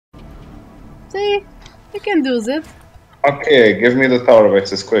See? We can do it. Okay, give me the tower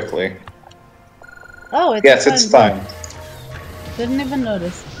axis quickly. Oh, it's Yes, it's time. Didn't even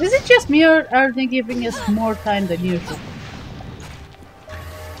notice. Is it just me or are they giving us more time than usual?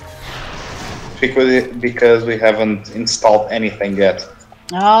 Because we haven't installed anything yet.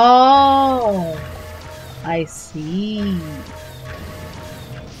 Oh, I see.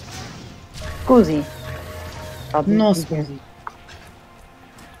 Scusi. No, scusi.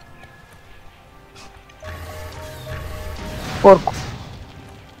 Porco.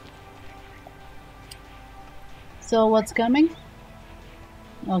 So what's coming?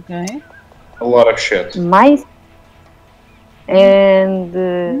 Okay. A lot of shit. Mice and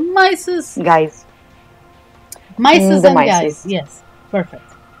Mices. guys. Mices The and mices. guys. Yes, perfect.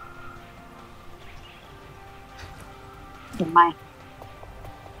 Mice.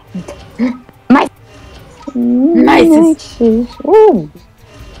 Mice. Mices. Ooh.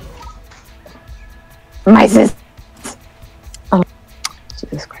 Mices. Oh,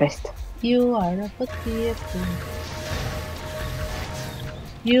 Jesus Christ. You are a potato.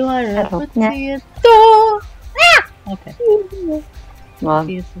 You are a potato. Ah! Okay. Well,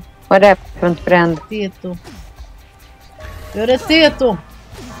 Potato. what happened, friend? Potato. You're a potato.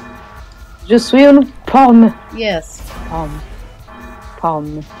 Je suis une pomme. Yes. Pomme.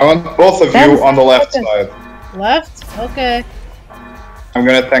 I want both of you on the left side. Left? Okay. I'm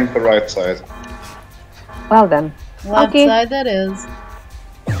gonna tank the right side. Well then. Left Okay. side that is.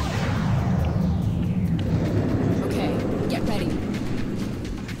 Okay, get ready.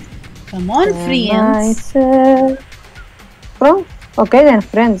 Come on, friends. Nice. Well, okay then,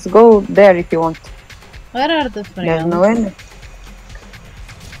 friends, go there if you want. Where are the friends? There's no end.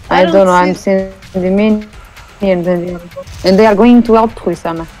 I I don't know, see- I'm seeing the minions and they are going to help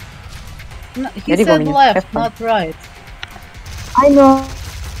Huisama. No, he Where you said going? left, Have fun. not right. I know.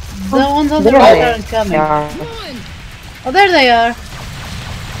 The ones on the There right they aren't coming. are. Oh, there they are.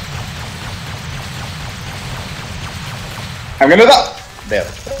 I'm gonna die! Dead.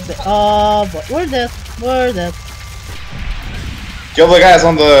 Oh, but we're dead. We're dead. Kill the guys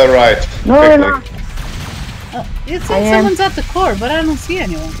on the right. No, we're quickly. not. It I said am. someone's at the core, but I don't see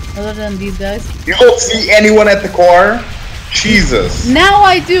anyone other than these guys. You don't see anyone at the core? Jesus. Now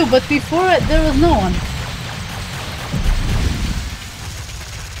I do, but before there was no one.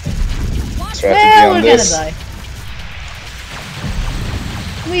 Strategy Well, on we're this. gonna die.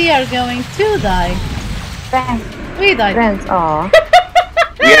 We are going to die. Friends, We died. friends, aw.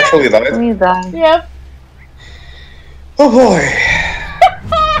 We actually died. We died. Yep. Oh boy.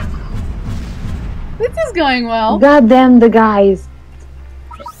 This is going well. God damn the guys.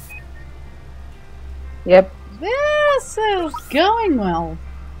 Yep. This is going well.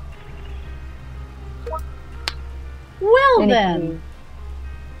 Well then. Anything.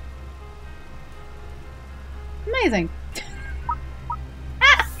 Amazing.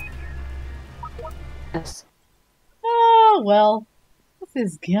 Yes. Oh, well. This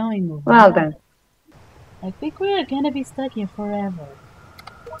is going well. Well then. I think we are gonna be stuck here forever.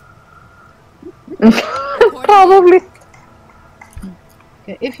 Probably.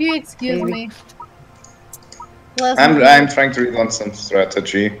 Okay, if you excuse Maybe. me. Plus I'm trying to read on some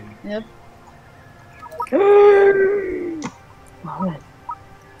strategy. Yep. Well then.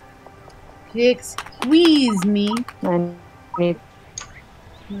 If you excuse me. And me.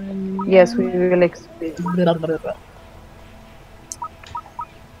 Yes, we will explain. Blah, blah, blah.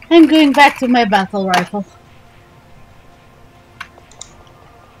 I'm going back to my battle rifle.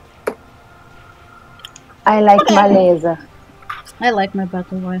 I like my laser. I like my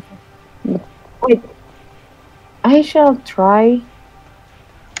battle rifle. Wait. I shall try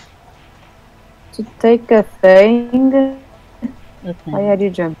to take a thing. Okay. Why are you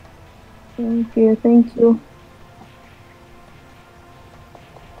jump? Thank you, thank you.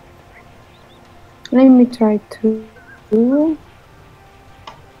 Let me try to.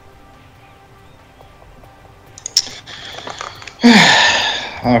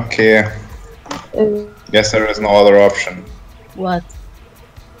 Okay. Guess there is no other option. What?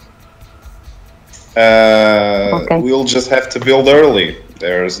 Okay. We'll just have to build early.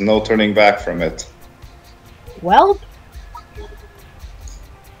 There's no turning back from it. Well? Up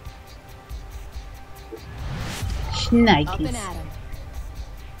and Shnikes. at 'em.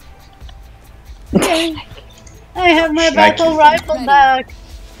 I have my Shnikes. battle rifle back.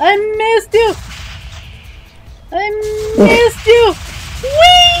 I missed you. I missed you.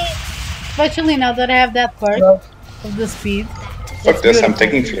 Whee! Especially now that I have that perk of the speed. Fuck this, I'm beautiful.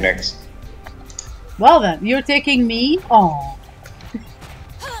 taking Phoenix. Well then, you're taking me? Oh.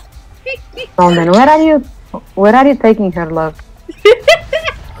 Oh man, where are you taking her, love?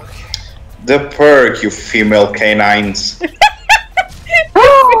 The perk, you female canines.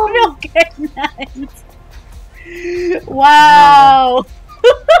 Female canines. Wow.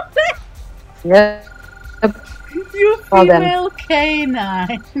 Yeah. You All them. female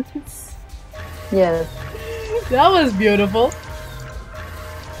canines. Yes. That was beautiful.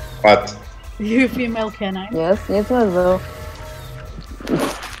 What? You female canine. Yes, it was though.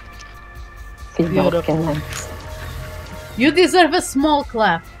 Female Beautiful. canine. You deserve a small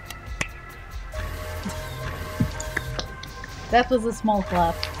clap. That was a small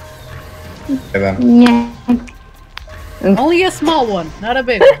clap. Okay, then. Yeah. Only a small one, not a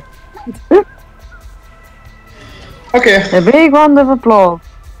big one. Okay. A big round of applause.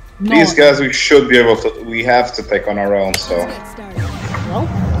 No. These guys we should be able to. We have to take on our own. So Let's get started. Well,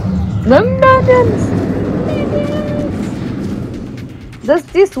 The minions! Does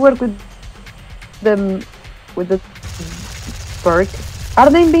this work with the perk? Are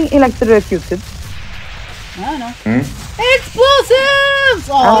they being electrocuted? I don't know. Explosives!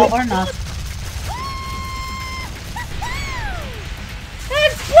 Oh, or not.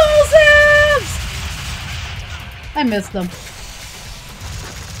 Explosives! I missed them.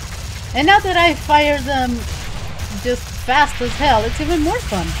 And now that I fire them just fast as hell, it's even more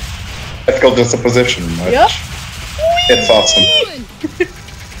fun. Ethical juxtaposition. Yep. It's awesome.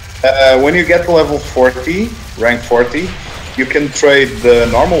 When you get to level 40, rank 40, you can trade the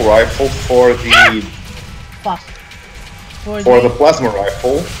normal rifle for the Fuck. for the plasma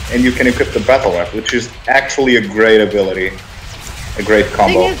rifle, and you can equip the battle rifle, which is actually a great ability, a great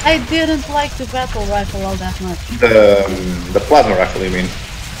combo. Thing is, I didn't like the battle rifle all that much. The plasma rifle, you mean?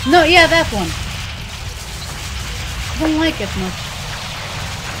 No, yeah, that one. I don't like it much.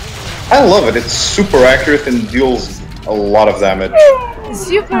 I love it. It's super accurate and deals a lot of damage.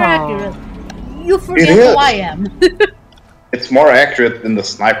 Super Aw. accurate. You forget is. who I am. It's more accurate than the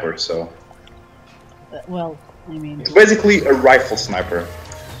sniper, so Well, I mean... it's basically a rifle sniper.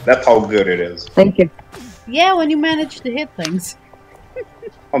 That's how good it is. Thank you. Yeah, when you manage to hit things.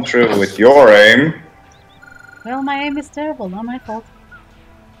 I'm sure with your aim. Well, my aim is terrible, not my fault.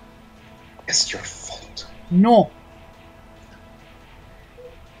 It's your fault. No!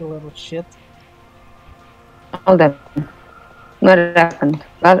 You little shit. Hold on. What happened?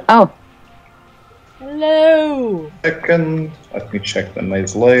 Oh, Hello! Second, let me check the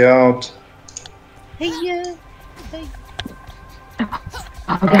maze layout. Hey, hey.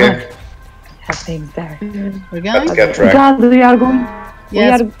 Okay, have things there. We're let's going? get tracked. God, we are going.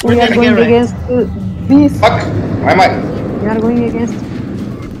 Yes, we we're are gonna going get wrecked. against beasts. Fuck! Why am I? We are going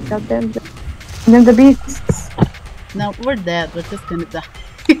against. Goddamn. Then the beasts. No, we're dead. We're just gonna die.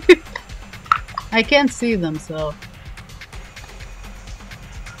 I can't see them, so...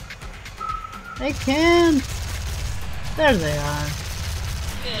 I can't! There they are.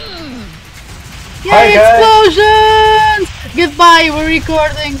 Hi, Yay, explosions! Goodbye, we're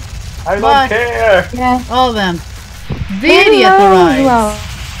recording. I Bye. don't care. Yeah. All of them. The idiot arrived. Well.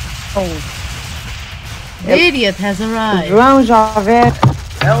 Oh. The idiot has arrived. João Javert.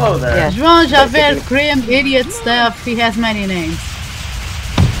 Hello there. Yeah. João Javert, Crim, idiot stuff. He has many names.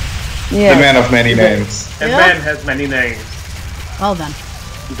 The Yeah. man of many names. A Yeah. man has many names. Well done.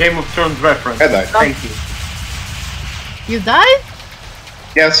 Game of Thrones reference. I died. Thank you. You died?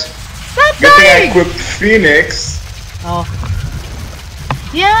 Yes. Stop Good thing I dying! equipped Phoenix. Oh.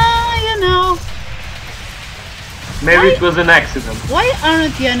 Yeah, you know. Maybe it was an accident. Why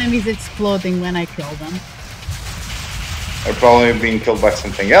aren't the enemies exploding when I kill them? They're probably being killed by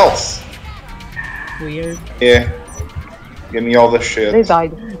something else. Weird. Yeah. Give me all the shit. They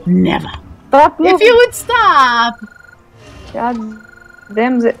died. Never. Stop moving. If you would stop! God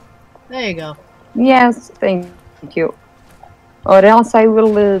damn it. There you go. Yes, thank you. Or else I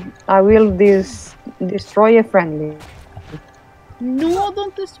will destroy a friendly. No,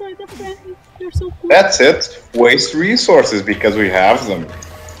 don't destroy the friendly. You're so cool. That's it. Waste resources because we have them.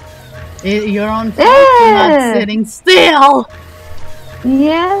 You're on fault for not Yeah. sitting still!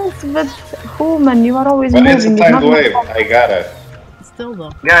 Yes, but human, you are always But it's a moving. timed not wave. my fault. I got it. Still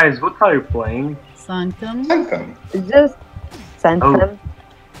though. Guys, what are you playing? Sanctum. Sanctum. It's just Sanctum. Oh.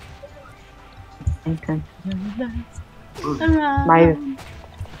 Sanctum. Around. My.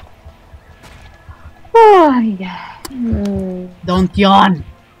 Oh, yeah. Don't yawn.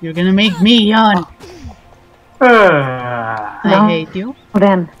 You're gonna make me yawn. Ah. I No. hate you.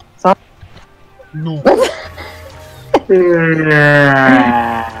 Then. So, No.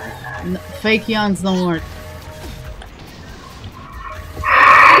 No, fake yawns don't work.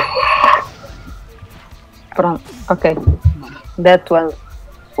 pronto. Okay. That one.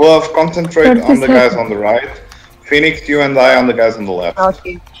 We'll have concentrate on the guys on the right. Phoenix, you and I on the guys on the left.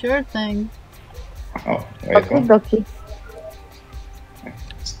 Okay. Sure thing. Oh, wait. Okay, dokie.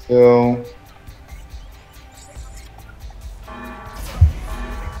 Still.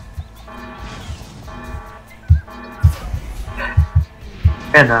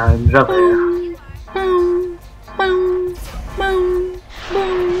 And I'm just there. Boom, boom, boom,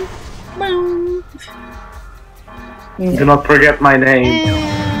 boom, boom. Do not forget my name.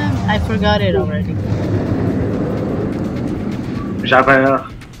 And I forgot it already.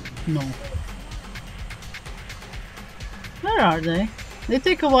 Javert. No. Where are they? They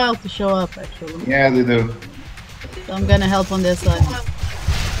take a while to show up, actually. Yeah, they do. So I'm gonna help on this side.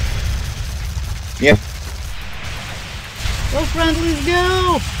 Yep. Go, friendlies,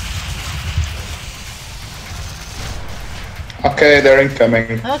 go! Okay, they're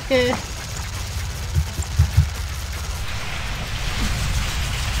incoming. Okay.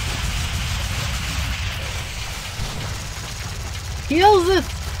 Kills it!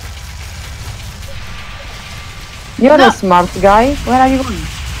 You're No. a smart guy. Where are you going?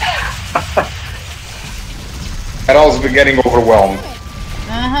 I'd also be getting overwhelmed.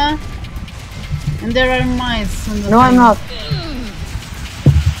 Uh-huh. And there are mice on the No, I'm thing. not.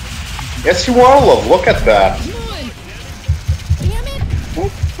 Yes, you are, love. Look at that.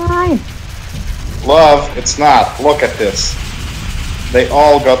 It's fine. Love, it's not. Look at this. They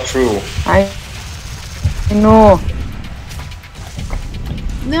all got through. I know.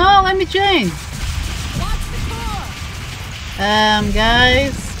 No, let me change.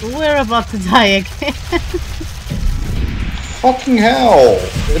 Guys, we're about to die again. Fucking hell.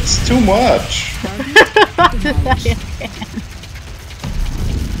 It's too much. About to die again.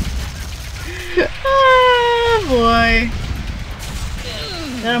 Oh boy.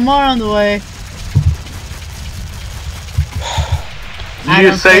 There are more on the way. I You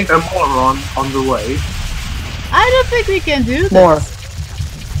don't say think- a moron on the way. I don't think we can do this. More.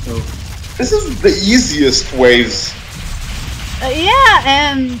 This is the easiest ways. Yeah,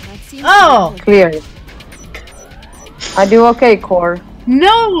 and... That seems Oh! Clear. Are you okay, Core?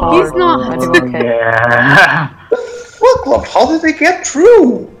 No, he's not. I do okay. Yeah. Look, love, how did they get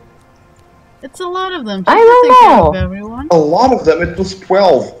through? It's a lot of them. I Just don't to take care know. of everyone. A lot of them, it was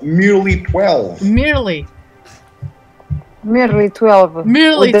 12. Merely 12. Merely. Merely 12.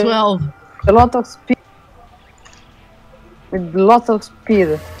 Merely With 12. a lot of speed. With lots of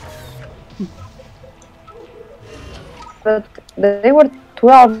speed. But they were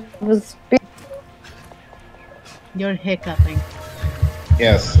 12 with speed. You're hiccuping.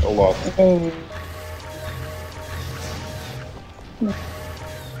 Yes, a lot.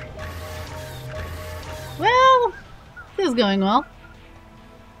 Well, this is going well.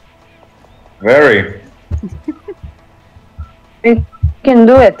 Very. We can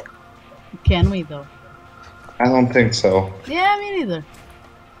do it. Can we though? I don't think so. Yeah, me neither.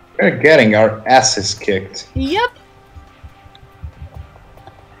 We're getting our asses kicked. Yep.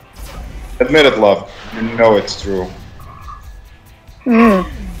 Admit it, love. You know it's true.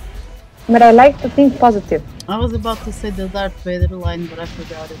 But I like to think positive. I was about to say the Darth Vader line, but I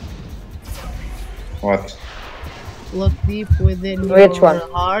forgot it. What? Look deep within Which your one?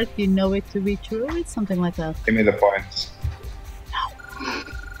 heart, you know it to be true. It's something like that. Give me the points.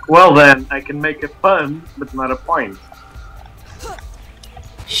 Well then, I can make a pun, but not a point.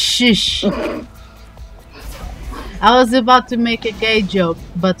 Shush. I was about to make a gay joke,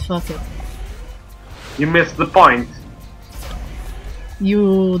 but fuck it. You missed the point.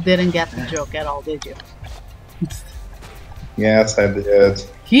 You didn't get the joke at all, did you? Yes, I did.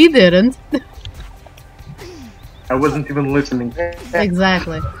 He didn't. I wasn't even listening.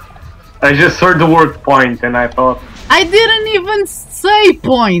 Exactly. I just heard the word point and I thought, I didn't even say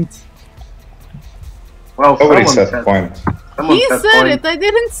point. well, Nobody someone said point. Someone He said said point. it, I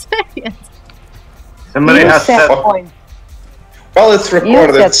didn't say it. Somebody You has said said point. Well, it's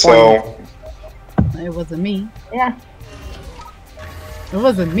recorded, said so... It wasn't me. Yeah. It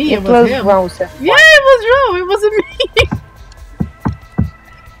wasn't me, it It was was him. wrong. Said Yeah, it was wrong, it wasn't me.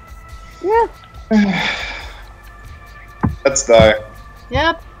 Yeah. Let's die.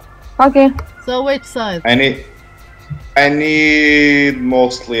 Yep. Okay. So which side? I need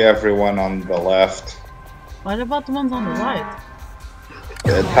mostly everyone on the left. What about the ones on the right?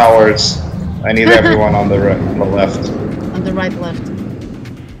 The towers. I need everyone on the left. On the right, left.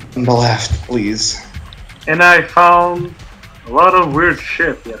 On the left, please. and I found a lot of weird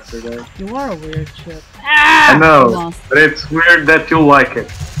shit yesterday. You are a weird shit. I know, Lost. but it's weird that you like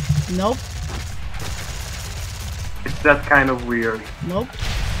it. Nope. It's that kind of weird. Nope.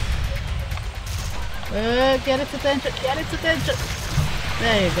 Get its attention. Get its attention.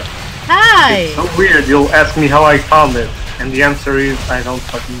 There you go. Hi! It's so weird, you'll ask me how I found it, and the answer is I don't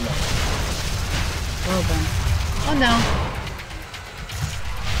fucking know. Well done. Oh no.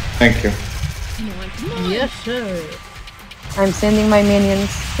 Thank you. Yes, sir. I'm sending my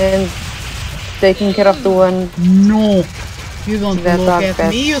minions and taking care of the one. No. You don't That look dog at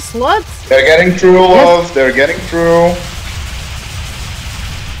pest. me, you sluts. They're getting through, love. They're getting through.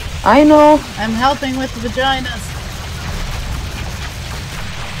 I know. I'm helping with the vaginas.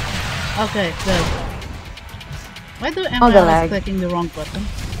 Okay, good. Why do Oh, the ML is lag. clicking the wrong button?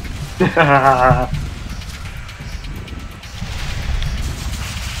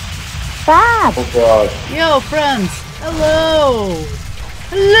 Stop! Oh god. Yo, friends! Hello!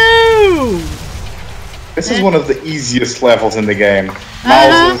 Hello! This is one of the easiest levels in the game.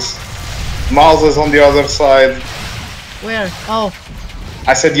 Miles is on the other side. Where? Oh,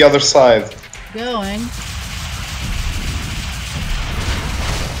 I said the other side. going.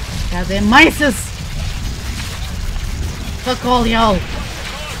 Goddamn mices! Fuck all y'all!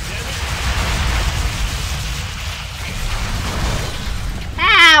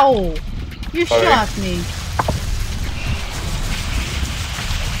 Ow! You Sorry. shot me.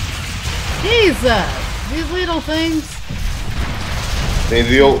 Jesus! These little things. They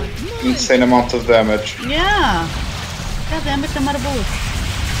deal insane amount of damage. Yeah. God damn it, I'm out of bullets.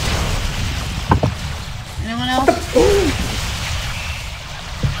 Anyone else?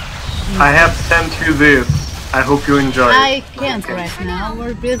 I have sent you this. I hope you enjoy it. I can't right now.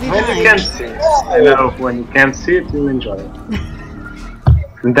 We're busy When you dying. can't see it. I know, when you can't see it, you'll enjoy it.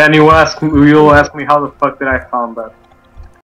 And then you'll ask me how the fuck did I found that.